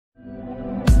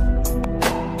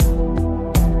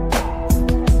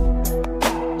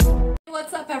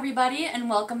What's up, everybody, and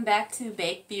welcome back to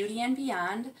Baked Beauty and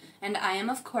Beyond, and I am,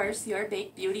 of course, your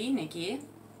Baked Beauty, Nikki.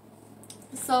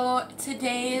 So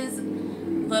today's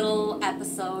little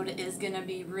episode is going to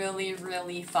be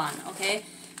really fun, okay?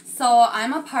 So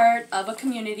I'm a part of a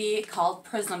community called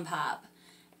Prismpop,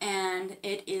 and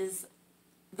it is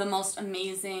the most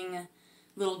amazing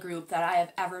little group that I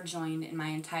have ever joined in my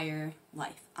entire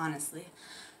life, honestly.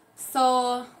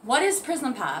 So, what is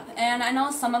Prismpop? And I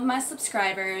know some of my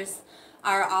subscribers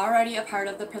are already a part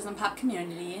of the Prismpop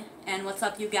community. And what's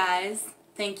up, you guys?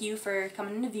 Thank you for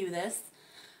coming to view this.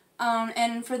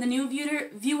 And for the new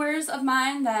viewers of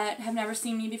mine that have never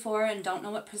seen me before and don't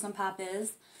know what Prismpop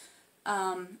is,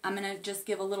 I'm going to just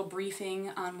give a little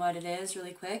briefing on what it is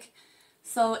really quick.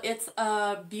 So, it's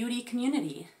a beauty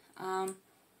community.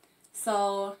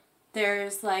 So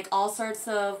there's like all sorts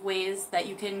of ways that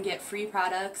you can get free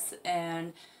products,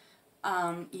 and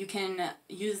you can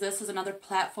use this as another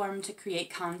platform to create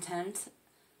content.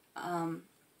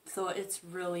 So it's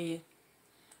really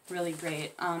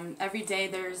great. Every day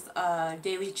there's a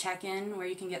daily check-in where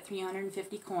you can get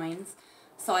 350 coins.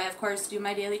 So I of course do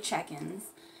my daily check-ins,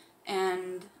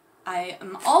 and I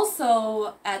am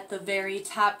also at the very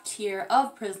top tier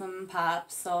of Prismpop,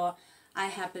 so I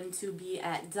happen to be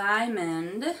at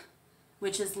Diamond,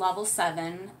 which is level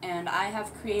 7, and I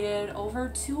have created over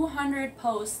 200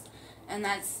 posts, and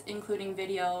that's including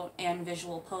video and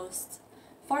visual posts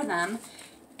for them.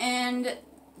 And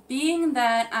being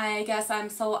that I guess I'm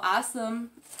so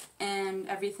awesome and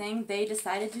everything, they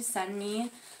decided to send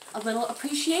me a little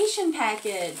appreciation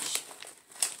package.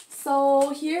 So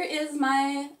here is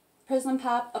my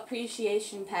Prismpop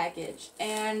appreciation package,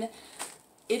 and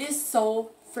it is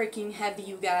so freaking heavy,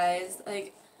 you guys.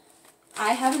 Like,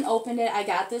 I haven't opened it. I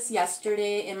got this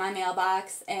yesterday in my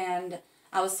mailbox, and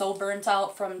I was so burnt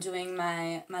out from doing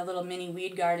my little mini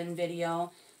weed garden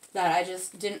video that I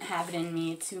just didn't have it in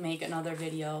me to make another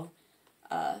video.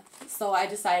 So I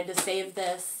decided to save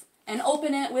this and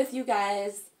open it with you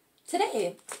guys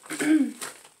today.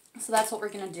 So that's what we're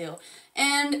going to do.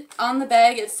 And on the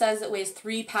bag it says it weighs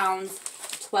 3 pounds,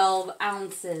 12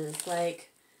 ounces. Like,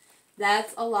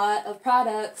 that's a lot of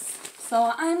products.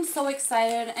 So I'm so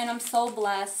excited and I'm so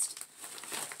blessed.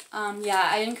 Yeah,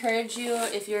 I encourage you,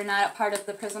 if you're not a part of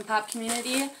the Prismpop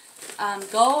community,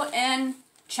 go and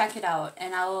check it out.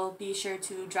 And I will be sure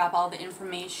to drop all the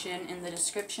information in the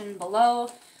description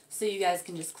below, so you guys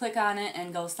can just click on it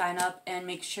and go sign up, and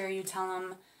make sure you tell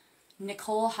them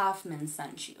Nicole Hoffman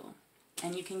sent you.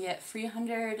 And you can get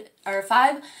 500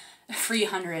 free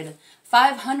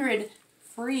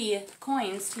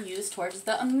coins to use towards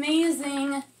the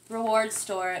amazing reward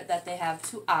store that they have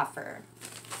to offer.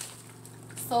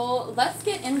 So let's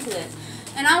get into this.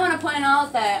 And I want to point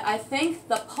out that I think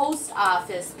the post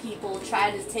office people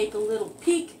tried to take a little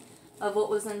peek of what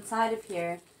was inside of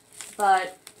here,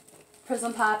 but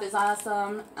Prismpop is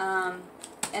awesome,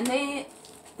 and they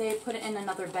put it in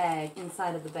another bag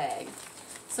inside of the bag,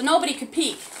 so nobody could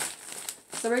peek.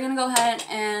 So we're gonna go ahead,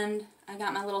 and I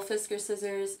got my little Fisker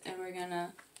scissors, and we're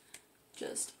gonna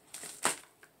just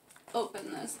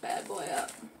open this bad boy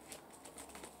up.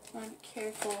 I want to be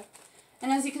careful.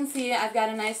 And as you can see, I've got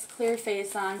a nice clear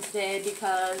face on today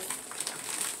because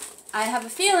I have a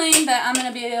feeling that I'm going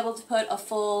to be able to put a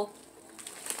full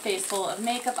face full of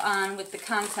makeup on with the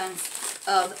contents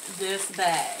of this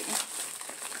bag.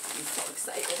 I'm so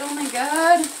excited. Oh my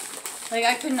god. Like,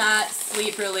 I could not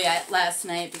sleep really last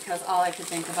night because all I could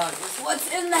think about was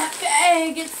what's in that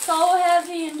bag. It's so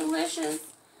heavy and delicious.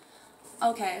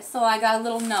 Okay, so I got a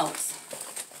little note.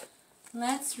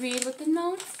 Let's read what the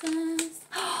note says.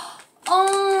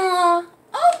 Oh!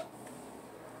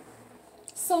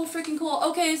 So freaking cool.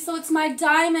 Okay, so it's my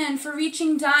diamond for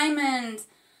reaching diamond.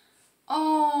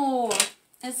 Oh!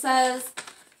 It says,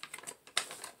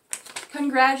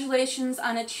 congratulations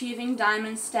on achieving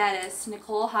diamond status,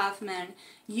 Nicole Hoffman.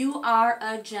 You are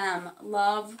a gem.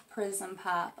 Love,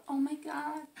 Prismpop. Oh my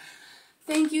god.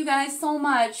 Thank you guys so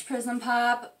much,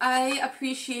 Prismpop. I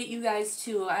appreciate you guys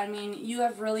too. I mean, you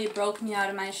have really broke me out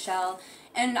of my shell.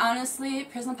 And honestly,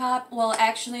 Prismpop, well,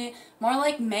 actually, more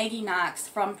like Maggie Knox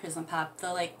from Prismpop,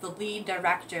 the lead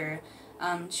director.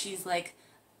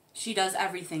 She does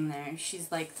everything there.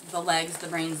 She's like the legs, the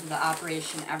brains of the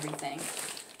operation, everything.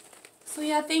 So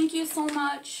yeah, thank you so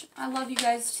much. I love you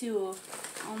guys too.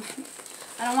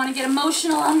 I don't want to get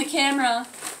emotional on the camera.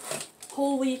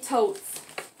 Holy totes.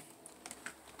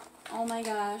 Oh my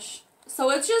gosh. So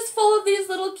it's just full of these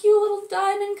little cute little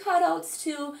diamond cutouts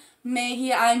too.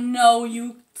 Maggie, I know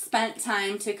you spent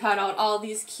time to cut out all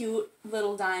these cute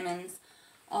little diamonds.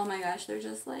 Oh my gosh, they're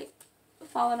just like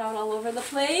falling out all over the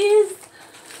place.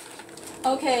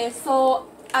 Okay, so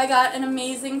I got an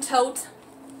amazing tote.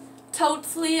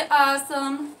 Totally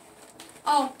awesome.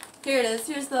 Oh, here it is.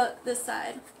 Here's this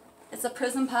side. It's a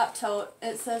Prismpop tote.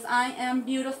 It says, I am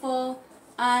beautiful.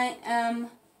 I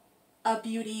am a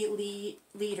beauty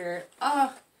leader.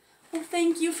 Oh, well,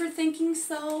 thank you for thinking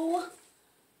so.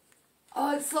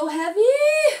 Oh, it's so heavy.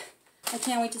 I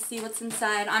can't wait to see what's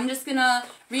inside. I'm just going to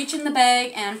reach in the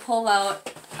bag and pull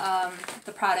out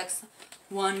the products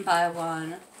one by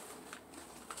one.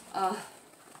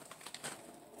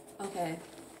 Okay.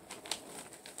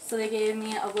 So they gave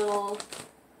me a little...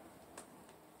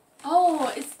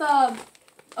 Oh, it's the...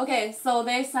 Okay, so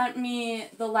they sent me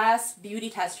the last beauty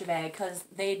tester bag because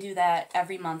they do that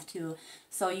every month too.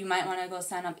 So you might want to go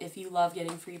sign up if you love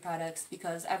getting free products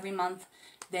because every month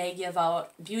they give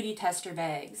out beauty tester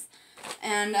bags.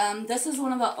 And this is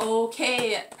one of the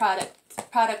OK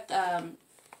product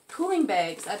cooling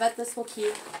bags. I bet this will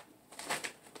keep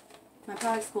my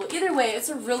products cool. Either way, it's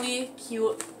a really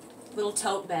cute little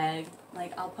tote bag.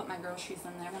 Like, I'll put my groceries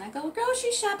in there when I go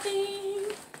grocery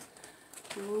shopping.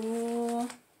 Ooh.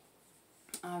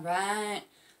 Alright.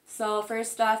 So,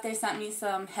 first off, they sent me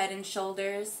some Head and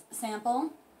Shoulders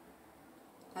sample.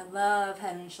 I love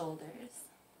Head and Shoulders.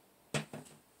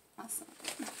 Awesome.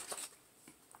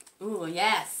 Ooh,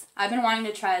 yes. I've been wanting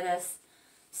to try this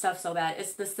stuff so bad.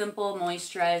 It's the Simple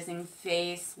Moisturizing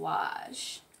Face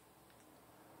Wash.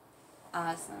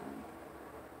 Awesome.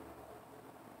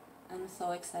 I'm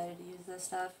so excited to use this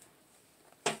stuff.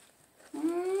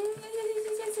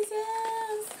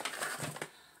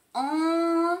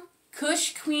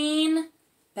 Kush Queen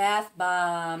Bath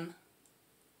Bomb.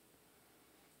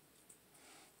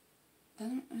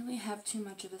 Doesn't really have too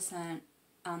much of a scent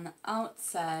on the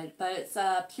outside, but it's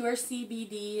a pure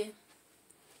CBD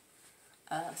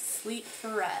Sleep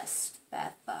for Rest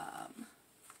Bath Bomb.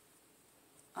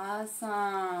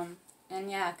 Awesome. And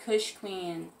yeah, Kush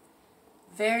Queen.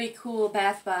 Very cool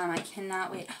bath bomb. I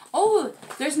cannot wait. Oh,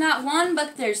 there's not one,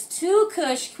 but there's 2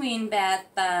 Kush Queen bath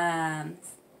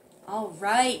bombs. All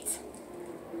right.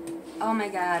 Oh my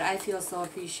God, I feel so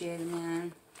appreciated,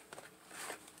 man.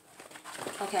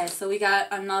 Okay, so we got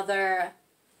another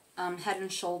Head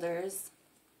and Shoulders.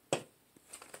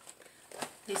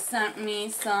 They sent me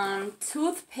some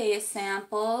toothpaste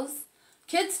samples.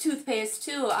 Kids' toothpaste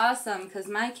too. Awesome, because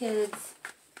my kids,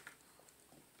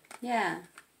 yeah,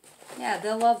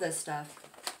 they'll love this stuff.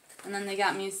 And then they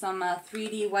got me some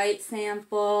 3D white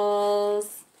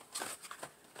samples.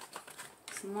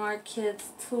 Some more kids'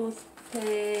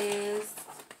 toothpaste.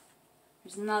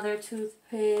 There's another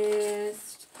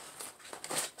toothpaste.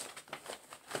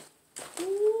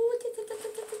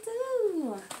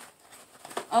 Ooh,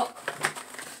 oh,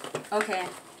 okay.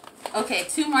 Okay,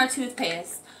 2 more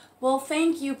toothpaste. Well,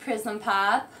 thank you,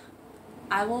 Prismpop.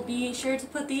 I will be sure to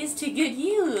put these to good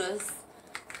use.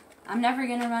 I'm never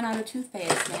gonna run out of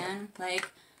toothpaste, man.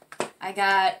 Like, I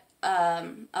got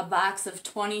a box of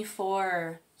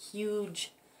 24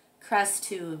 huge Crest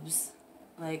tubes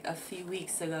like a few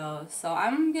weeks ago. So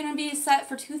I'm gonna be set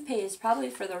for toothpaste probably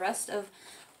for the rest of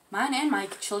mine and my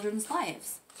children's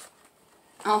lives.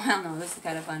 Oh, hell no, this is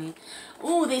kind of funny.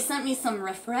 Ooh, they sent me some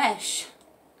Refresh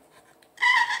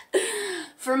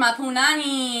for my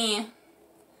punani.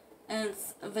 And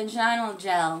it's vaginal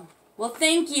gel. Well,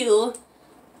 thank you.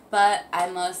 But I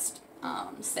must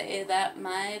say that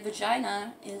my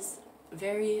vagina is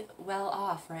very well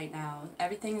off right now.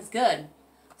 Everything is good.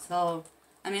 So,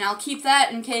 I mean, I'll keep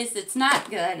that in case it's not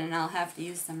good and I'll have to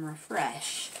use some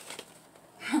Refresh.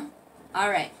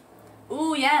 Alright.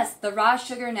 Ooh, yes, the Raw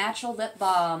Sugar Natural Lip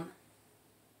Balm.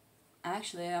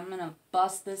 Actually, I'm going to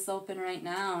bust this open right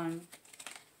now and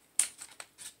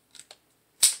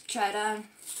try it on.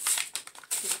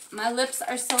 My lips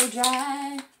are so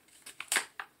dry.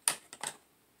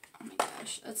 Oh my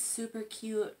gosh, that's super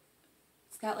cute.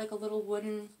 It's got like a little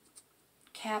wooden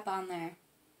cap on there.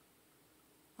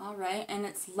 Alright, and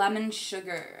it's lemon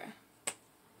sugar.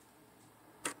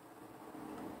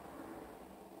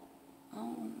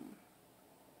 Oh.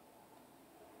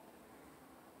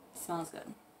 Smells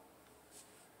good.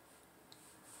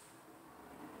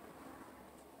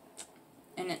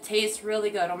 And it tastes really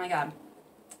good. Oh my god.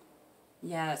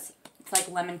 Yes. It's like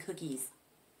lemon cookies.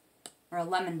 Or a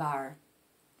lemon bar.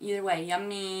 Either way,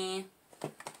 yummy.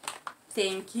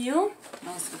 Thank you.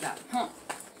 What else we got? Huh.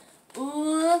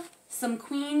 Ooh, some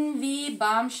Queen V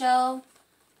Bombshell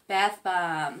bath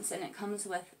bombs. And it comes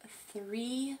with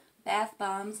 3 bath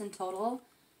bombs in total.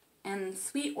 And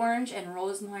sweet orange and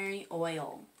rosemary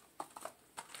oil.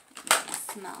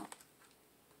 Smell.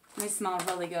 They smell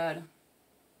really good.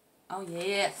 Oh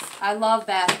yes. I love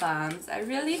bath bombs. I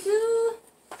really do.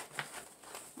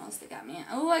 else they got me?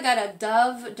 Oh, I got a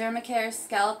Dove Dermacare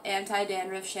Scalp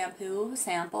Anti-Dandruff Shampoo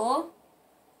sample.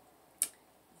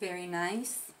 Very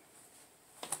nice.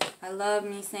 I love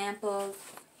me samples.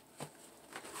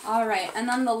 Alright, and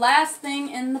then the last thing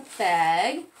in the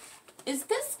bag is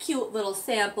this cute little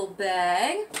sample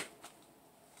bag.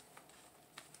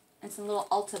 It's a little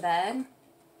Ulta bag.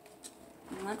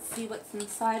 And let's see what's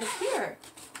inside of here.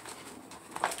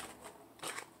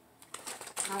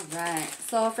 Alright,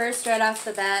 so first right off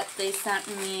the bat, they sent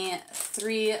me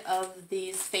 3 of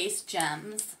these face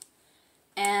gems.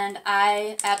 And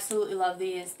I absolutely love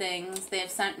these things. They've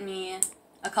sent me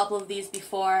a couple of these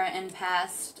before in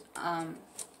past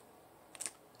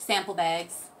sample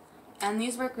bags. And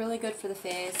these work really good for the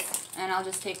face. And I'll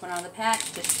just take one out of the pack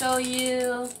to show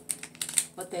you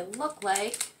what they look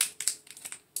like.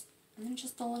 And then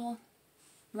just a little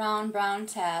round brown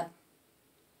tab.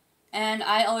 And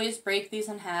I always break these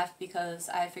in half because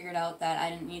I figured out that I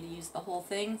didn't need to use the whole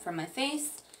thing for my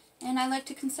face, and I like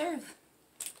to conserve.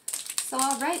 So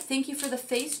alright, thank you for the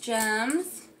face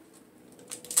gems.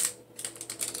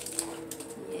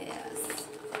 Yes.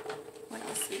 What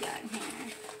else we got in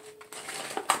here?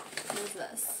 What is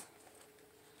this?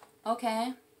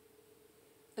 Okay.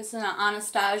 This is an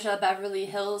Anastasia Beverly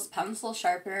Hills pencil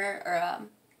sharpener, or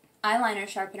eyeliner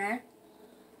sharpener.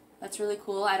 That's really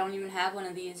cool. I don't even have one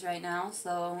of these right now,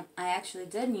 so I actually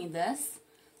did need this.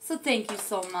 So thank you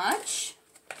so much.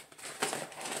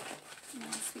 What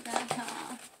else we got here?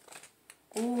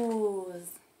 Ooh.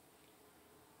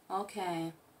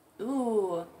 Okay.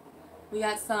 Ooh. We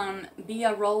got some Be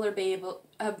a Roller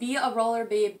Baby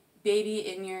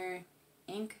in your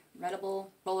ink,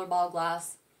 readable rollerball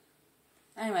glass.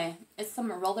 Anyway, it's some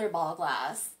rollerball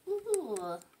glass.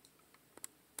 Ooh.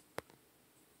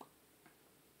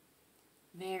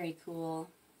 Very cool.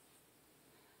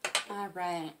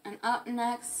 Alright, and up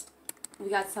next, we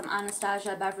got some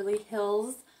Anastasia Beverly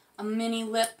Hills, a mini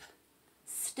lip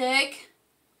stick.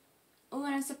 Oh,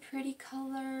 and it's a pretty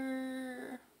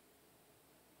color.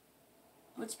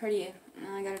 Oh, it's pretty.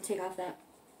 Now I gotta take off that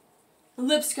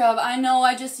lip scrub. I know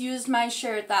I just used my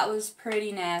shirt. That was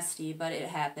pretty nasty, but it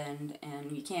happened,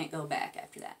 and you can't go back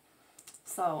after that.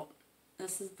 So,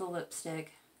 this is the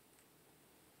lipstick.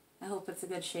 I hope it's a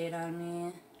good shade on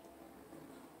me.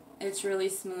 It's really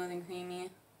smooth and creamy.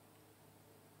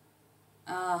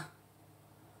 I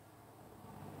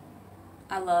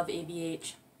love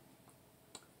ABH.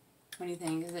 What do you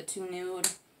think? Is it too nude?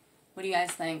 What do you guys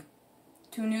think?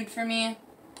 Too nude for me?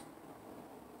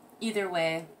 Either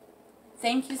way.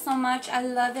 Thank you so much. I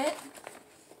love it.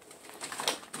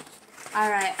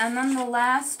 Alright, and then the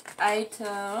last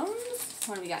items.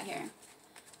 What do we got here?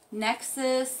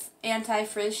 Nexus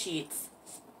Anti-Frizz Sheets.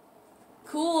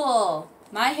 Cool.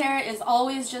 My hair is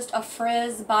always just a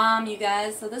frizz bomb, you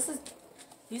guys. So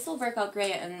these will work out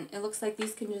great, and it looks like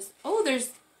these can just... Oh,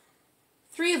 there's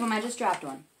 3 of them. I just dropped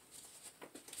one.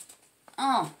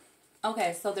 Oh.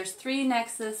 Okay, so there's 3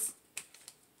 Nexus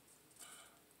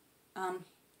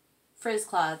frizz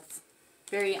cloths.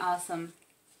 Very awesome.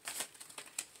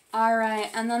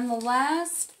 Alright, and then the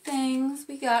last things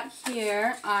we got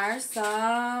here are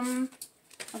some...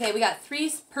 Okay, we got 3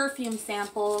 perfume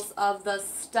samples of the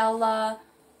Stella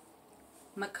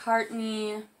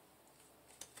McCartney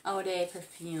Eau de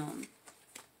perfume.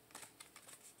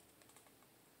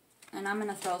 And I'm going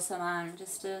to throw some on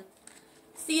just to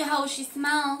see how she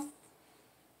smells.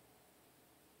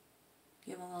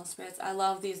 Give a little spritz. I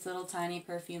love these little tiny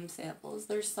perfume samples.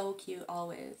 They're so cute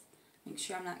always. Make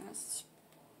sure I'm not going to...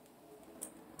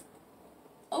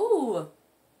 Oh!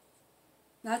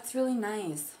 That's really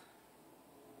nice.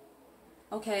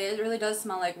 Okay, it really does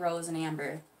smell like rose and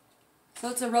amber.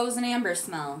 So it's a rose and amber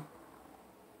smell.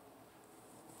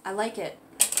 I like it.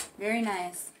 Very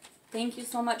nice. Thank you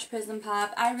so much, Prismpop.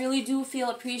 I really do feel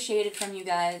appreciated from you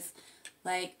guys.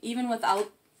 Like, even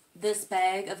without this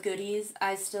bag of goodies,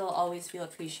 I still always feel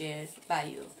appreciated by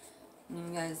you. I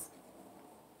mean, you guys,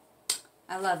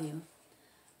 I love you.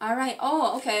 Alright,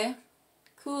 oh, okay.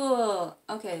 Cool.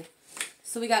 Okay,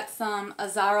 so we got some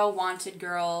Azaro Wanted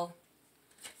Girl.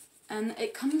 And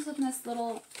it comes with this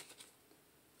little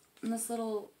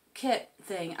kit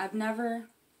thing. I've never,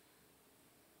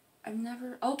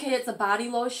 okay, it's a body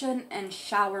lotion and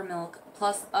shower milk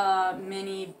plus a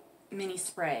mini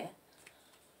spray.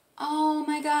 Oh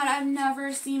my god, I've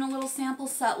never seen a little sample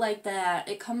set like that.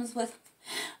 It comes with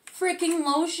freaking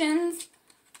lotions.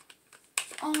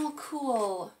 Oh,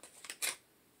 cool.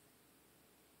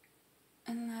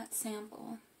 And that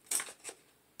sample.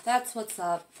 That's what's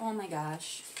up. Oh my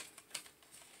gosh.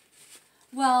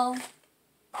 Well,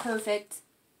 perfect.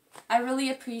 I really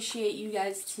appreciate you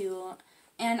guys too.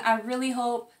 And I really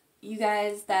hope you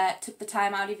guys that took the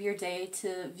time out of your day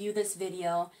to view this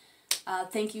video.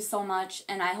 Thank you so much,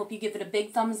 and I hope you give it a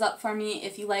big thumbs up for me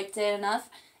if you liked it enough.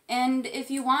 And if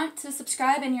you want to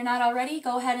subscribe and you're not already,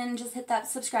 go ahead and just hit that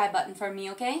subscribe button for me,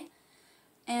 okay?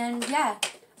 And yeah,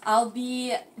 I'll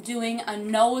be doing a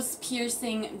nose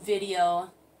piercing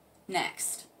video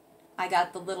next. I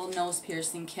got the little nose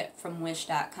piercing kit from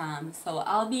wish.com, so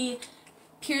I'll be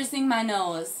piercing my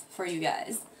nose for you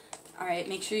guys. Alright,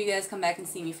 make sure you guys come back and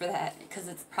see me for that, because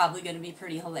it's probably going to be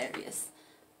pretty hilarious.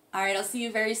 Alright, I'll see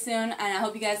you very soon, and I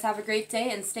hope you guys have a great day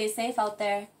and stay safe out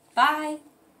there. Bye!